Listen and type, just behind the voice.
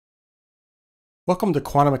Welcome to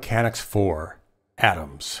Quantum Mechanics 4,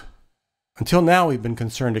 Atoms. Until now, we've been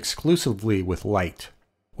concerned exclusively with light.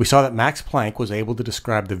 We saw that Max Planck was able to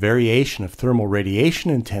describe the variation of thermal radiation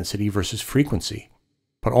intensity versus frequency,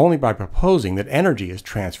 but only by proposing that energy is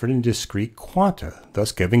transferred in discrete quanta,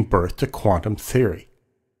 thus giving birth to quantum theory.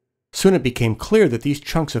 Soon it became clear that these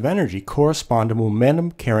chunks of energy correspond to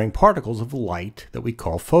momentum-carrying particles of light that we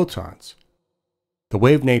call photons. The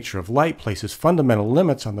wave nature of light places fundamental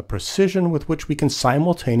limits on the precision with which we can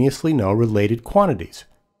simultaneously know related quantities,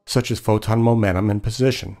 such as photon momentum and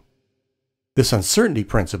position. This uncertainty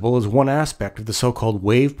principle is one aspect of the so-called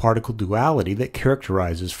wave-particle duality that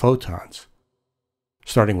characterizes photons.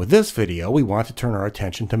 Starting with this video, we want to turn our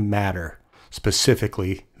attention to matter,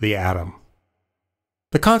 specifically the atom.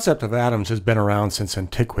 The concept of atoms has been around since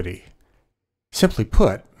antiquity. Simply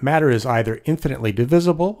put, matter is either infinitely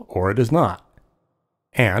divisible or it is not.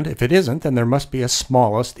 And if it isn't, then there must be a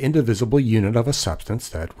smallest indivisible unit of a substance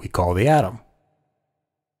that we call the atom.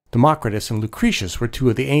 Democritus and Lucretius were two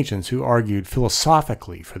of the ancients who argued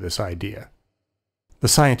philosophically for this idea. The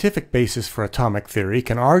scientific basis for atomic theory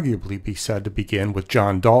can arguably be said to begin with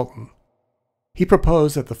John Dalton. He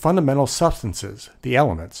proposed that the fundamental substances, the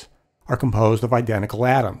elements, are composed of identical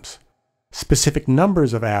atoms. Specific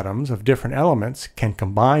numbers of atoms of different elements can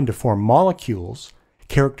combine to form molecules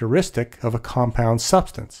characteristic of a compound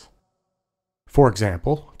substance. For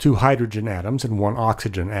example, two hydrogen atoms and one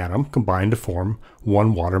oxygen atom combine to form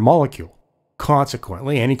one water molecule.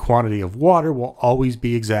 Consequently, any quantity of water will always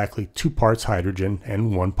be exactly 2 parts hydrogen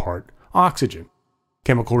and 1 part oxygen.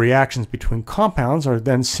 Chemical reactions between compounds are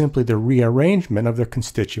then simply the rearrangement of their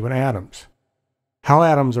constituent atoms. How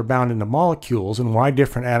atoms are bound into molecules and why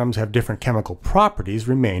different atoms have different chemical properties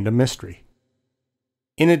remained a mystery.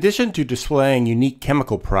 In addition to displaying unique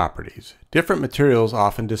chemical properties, different materials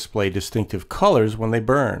often display distinctive colors when they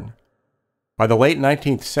burn. By the late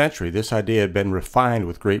 19th century, this idea had been refined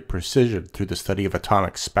with great precision through the study of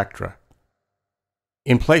atomic spectra.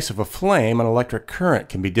 In place of a flame, an electric current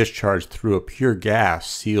can be discharged through a pure gas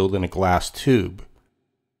sealed in a glass tube.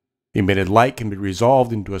 The emitted light can be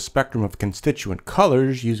resolved into a spectrum of constituent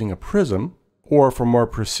colors using a prism, or for more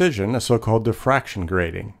precision, a so-called diffraction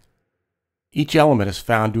grating. Each element is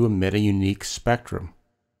found to emit a unique spectrum.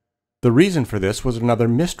 The reason for this was another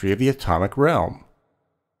mystery of the atomic realm.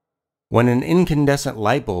 When an incandescent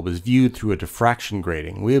light bulb is viewed through a diffraction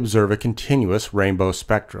grating, we observe a continuous rainbow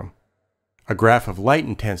spectrum. A graph of light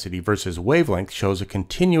intensity versus wavelength shows a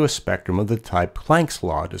continuous spectrum of the type Planck's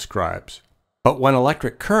law describes. But when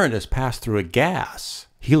electric current is passed through a gas,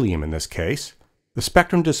 helium in this case, the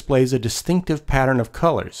spectrum displays a distinctive pattern of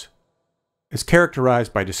colors. It's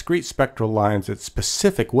characterized by discrete spectral lines at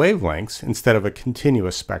specific wavelengths instead of a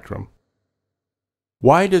continuous spectrum.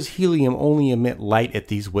 Why does helium only emit light at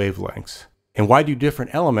these wavelengths? And why do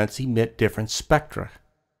different elements emit different spectra?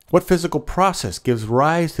 What physical process gives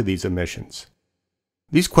rise to these emissions?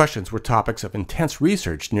 These questions were topics of intense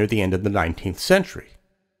research near the end of the 19th century.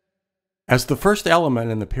 As the first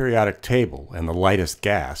element in the periodic table and the lightest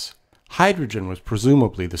gas, hydrogen was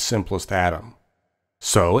presumably the simplest atom.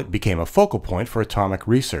 So it became a focal point for atomic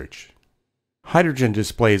research. Hydrogen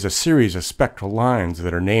displays a series of spectral lines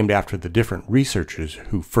that are named after the different researchers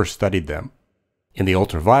who first studied them. In the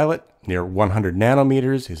ultraviolet, near 100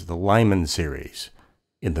 nanometers, is the Lyman series.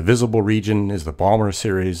 In the visible region is the Balmer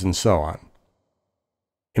series, and so on.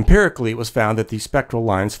 Empirically, it was found that these spectral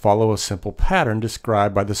lines follow a simple pattern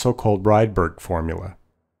described by the so-called Rydberg formula.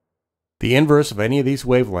 The inverse of any of these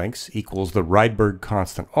wavelengths equals the Rydberg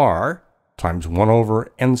constant R, times 1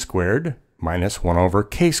 over n squared minus 1 over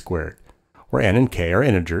k squared, where n and k are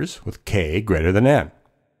integers, with k greater than n.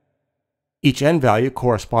 Each n value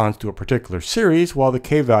corresponds to a particular series, while the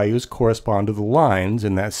k values correspond to the lines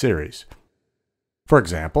in that series. For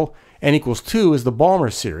example, n equals 2 is the Balmer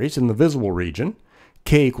series in the visible region,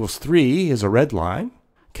 k equals 3 is a red line,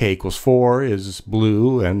 k equals 4 is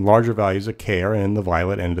blue, and larger values of k are in the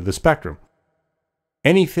violet end of the spectrum.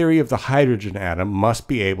 Any theory of the hydrogen atom must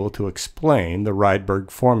be able to explain the Rydberg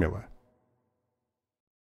formula.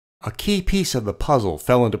 A key piece of the puzzle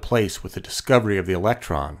fell into place with the discovery of the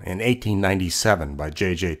electron in 1897 by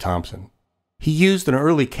J.J. Thomson. He used an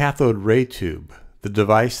early cathode ray tube, the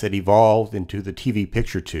device that evolved into the TV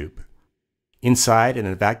picture tube. Inside an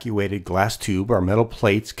evacuated glass tube are metal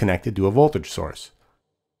plates connected to a voltage source.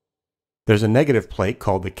 There's a negative plate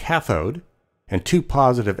called the cathode, and 2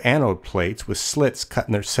 positive anode plates with slits cut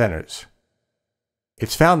in their centers.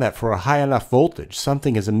 It's found that for a high enough voltage,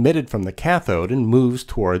 something is emitted from the cathode and moves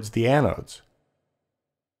towards the anodes.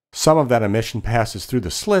 Some of that emission passes through the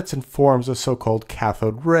slits and forms a so-called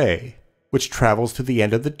cathode ray, which travels to the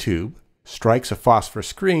end of the tube, strikes a phosphor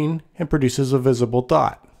screen, and produces a visible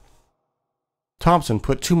dot. Thomson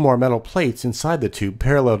put two more metal plates inside the tube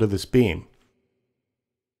parallel to this beam.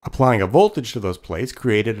 Applying a voltage to those plates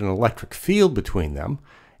created an electric field between them,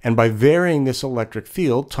 and by varying this electric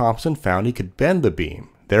field, Thomson found he could bend the beam,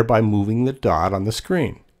 thereby moving the dot on the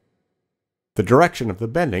screen. The direction of the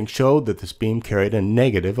bending showed that this beam carried a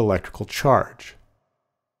negative electrical charge.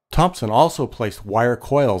 Thomson also placed wire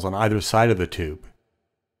coils on either side of the tube.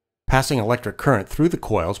 Passing electric current through the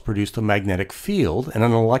coils produced a magnetic field, and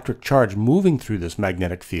an electric charge moving through this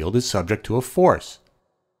magnetic field is subject to a force.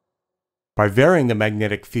 By varying the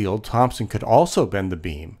magnetic field, Thomson could also bend the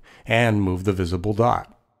beam and move the visible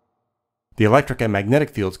dot. The electric and magnetic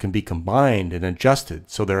fields can be combined and adjusted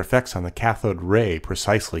so their effects on the cathode ray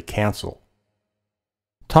precisely cancel.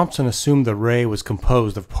 Thomson assumed the ray was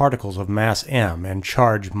composed of particles of mass m and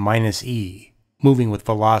charge -e, moving with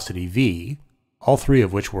velocity v, all three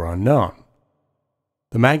of which were unknown.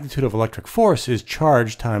 The magnitude of electric force is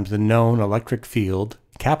charge times the known electric field,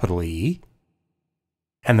 capital E,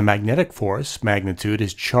 and the magnetic force magnitude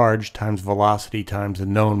is charge times velocity times the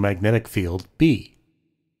known magnetic field, B.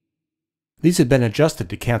 These had been adjusted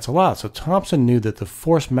to cancel out, so Thomson knew that the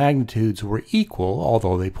force magnitudes were equal,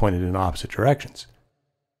 although they pointed in opposite directions.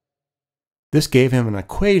 This gave him an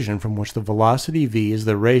equation from which the velocity v is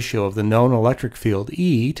the ratio of the known electric field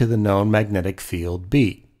E to the known magnetic field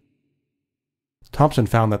B. Thomson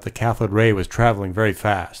found that the cathode ray was traveling very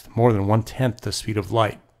fast, more than 1/10 the speed of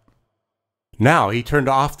light. Now he turned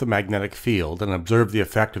off the magnetic field and observed the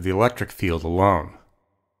effect of the electric field alone.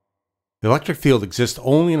 The electric field exists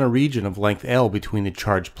only in a region of length L between the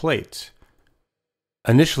charged plates.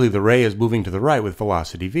 Initially, the ray is moving to the right with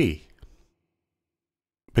velocity v.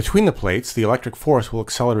 Between the plates, the electric force will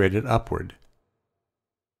accelerate it upward.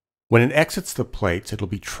 When it exits the plates, it will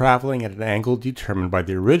be traveling at an angle determined by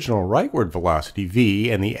the original rightward velocity v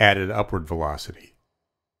and the added upward velocity.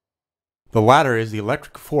 The latter is the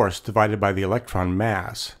electric force divided by the electron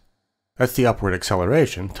mass, that's the upward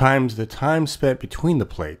acceleration, times the time spent between the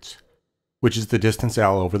plates, which is the distance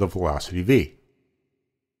L over the velocity v.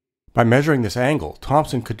 By measuring this angle,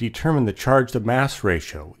 Thomson could determine the charge-to-mass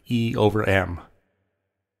ratio, E over m.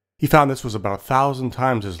 He found this was about 1,000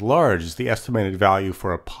 times as large as the estimated value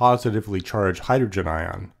for a positively charged hydrogen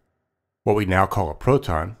ion, what we now call a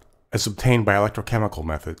proton, as obtained by electrochemical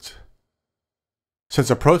methods.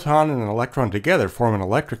 Since a proton and an electron together form an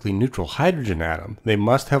electrically neutral hydrogen atom, they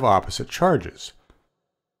must have opposite charges.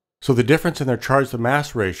 So the difference in their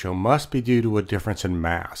charge-to-mass ratio must be due to a difference in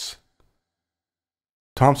mass.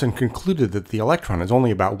 Thomson concluded that the electron is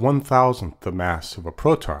only about 1,000th the mass of a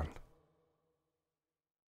proton.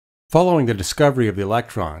 Following the discovery of the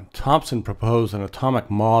electron, Thomson proposed an atomic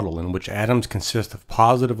model in which atoms consist of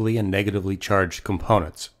positively and negatively charged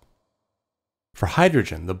components. For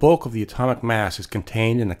hydrogen, the bulk of the atomic mass is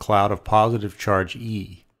contained in a cloud of positive charge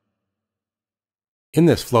E. In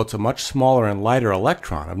this floats a much smaller and lighter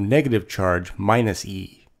electron of negative charge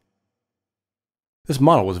 -e. This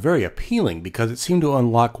model was very appealing because it seemed to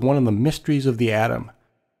unlock one of the mysteries of the atom,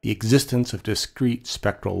 the existence of discrete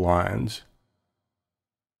spectral lines.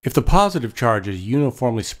 If the positive charge is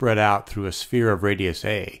uniformly spread out through a sphere of radius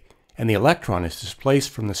a, and the electron is displaced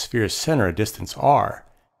from the sphere's center a distance r,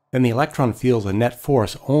 then the electron feels a net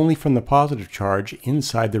force only from the positive charge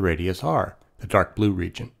inside the radius r, the dark blue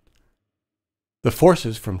region. The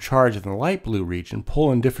forces from charge in the light blue region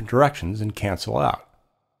pull in different directions and cancel out.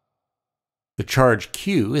 The charge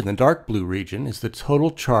Q in the dark blue region is the total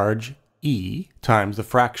charge E times the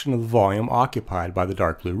fraction of the volume occupied by the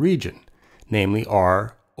dark blue region, namely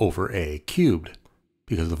r over a cubed,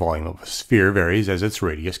 because the volume of a sphere varies as its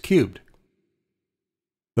radius cubed.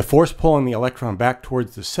 The force pulling the electron back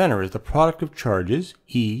towards the center is the product of charges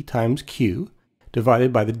E times Q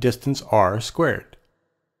divided by the distance r squared.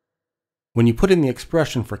 When you put in the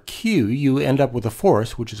expression for Q, you end up with a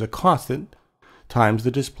force which is a constant times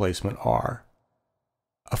the displacement r.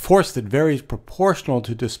 A force that varies proportional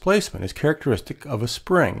to displacement is characteristic of a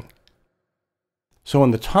spring. So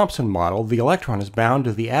in the Thomson model, the electron is bound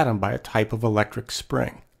to the atom by a type of electric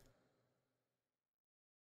spring.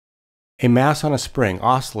 A mass on a spring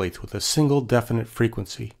oscillates with a single definite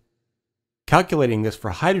frequency. Calculating this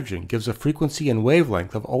for hydrogen gives a frequency and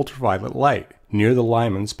wavelength of ultraviolet light near the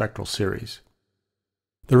Lyman spectral series.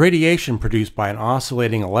 The radiation produced by an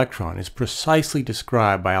oscillating electron is precisely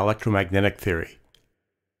described by electromagnetic theory,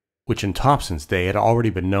 which in Thomson's day had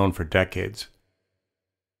already been known for decades.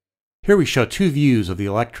 Here we show two views of the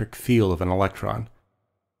electric field of an electron.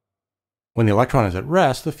 When the electron is at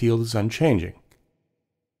rest, the field is unchanging.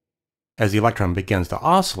 As the electron begins to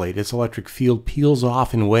oscillate, its electric field peels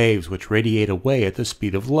off in waves which radiate away at the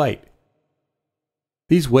speed of light.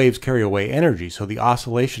 These waves carry away energy, so the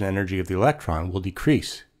oscillation energy of the electron will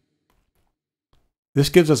decrease. This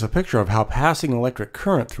gives us a picture of how passing electric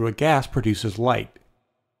current through a gas produces light.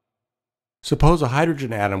 Suppose a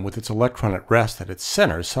hydrogen atom with its electron at rest at its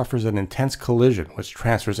center suffers an intense collision which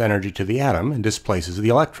transfers energy to the atom and displaces the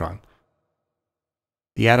electron.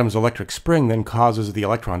 The atom's electric spring then causes the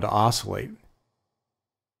electron to oscillate.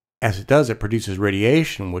 As it does, it produces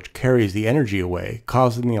radiation which carries the energy away,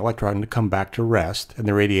 causing the electron to come back to rest and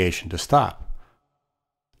the radiation to stop.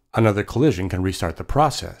 Another collision can restart the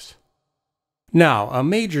process. Now, a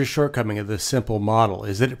major shortcoming of this simple model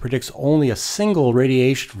is that it predicts only a single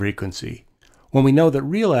radiation frequency, when we know that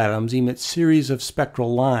real atoms emit series of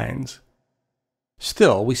spectral lines.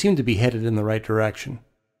 Still, we seem to be headed in the right direction.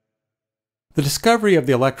 The discovery of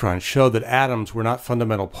the electron showed that atoms were not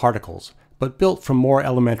fundamental particles, but built from more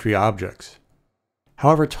elementary objects.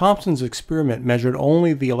 However, Thomson's experiment measured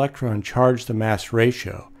only the electron charge to mass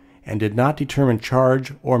ratio and did not determine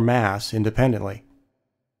charge or mass independently.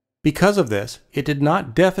 Because of this, it did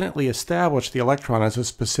not definitely establish the electron as a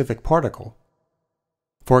specific particle.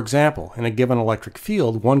 For example, in a given electric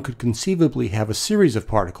field, one could conceivably have a series of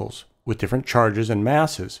particles with different charges and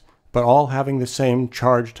masses, but all having the same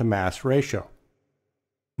charge to mass ratio.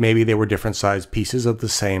 Maybe they were different sized pieces of the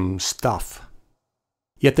same stuff.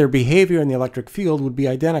 Yet their behavior in the electric field would be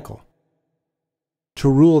identical. To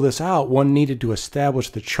rule this out, one needed to establish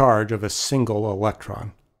the charge of a single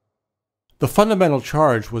electron. The fundamental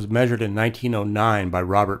charge was measured in 1909 by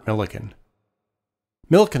Robert Millikan.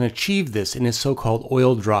 Millikan achieved this in his so-called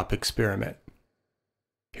oil drop experiment.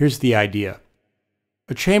 Here's the idea.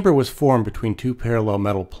 A chamber was formed between two parallel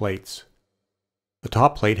metal plates. The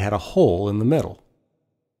top plate had a hole in the middle.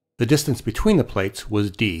 The distance between the plates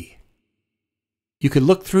was d. You could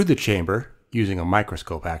look through the chamber, using a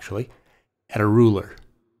microscope actually, at a ruler.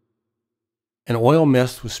 An oil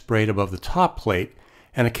mist was sprayed above the top plate,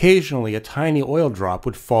 and occasionally a tiny oil drop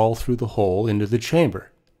would fall through the hole into the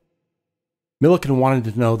chamber. Millikan wanted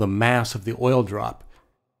to know the mass of the oil drop.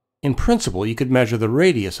 In principle, you could measure the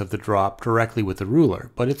radius of the drop directly with the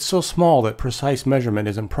ruler, but it's so small that precise measurement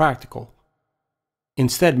isn't practical.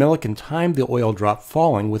 Instead, Millikan timed the oil drop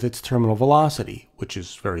falling with its terminal velocity, which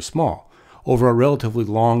is very small, over a relatively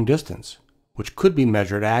long distance, which could be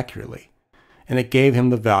measured accurately, and it gave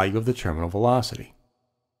him the value of the terminal velocity.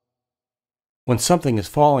 When something is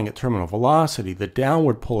falling at terminal velocity, the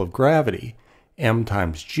downward pull of gravity, m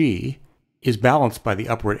times g, is balanced by the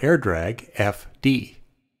upward air drag, Fd.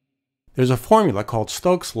 There's a formula called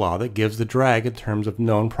Stokes' law that gives the drag in terms of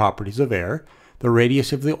known properties of air, the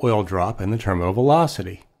radius of the oil drop, and the terminal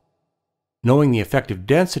velocity. Knowing the effective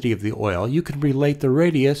density of the oil, you can relate the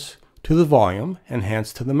radius to the volume and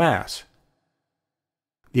hence to the mass.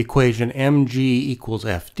 The equation mg equals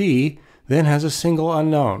Fd then has a single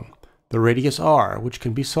unknown, the radius r, which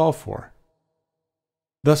can be solved for.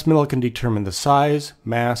 Thus Millikan determined the size,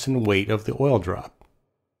 mass, and weight of the oil drop.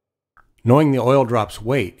 Knowing the oil drop's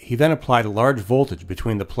weight, he then applied a large voltage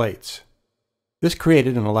between the plates. This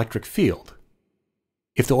created an electric field.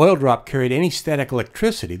 If the oil drop carried any static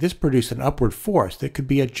electricity, this produced an upward force that could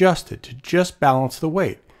be adjusted to just balance the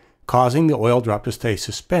weight, causing the oil drop to stay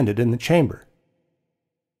suspended in the chamber.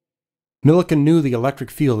 Millikan knew the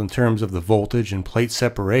electric field in terms of the voltage and plate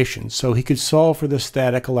separation, so he could solve for the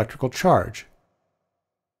static electrical charge.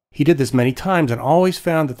 He did this many times and always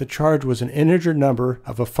found that the charge was an integer number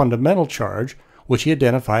of a fundamental charge, which he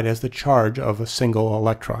identified as the charge of a single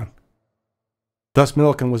electron. Thus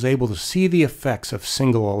Millikan was able to see the effects of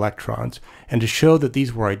single electrons and to show that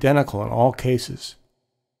these were identical in all cases.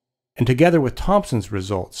 And together with Thomson's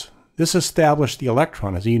results, this established the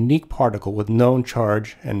electron as a unique particle with known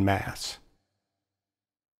charge and mass.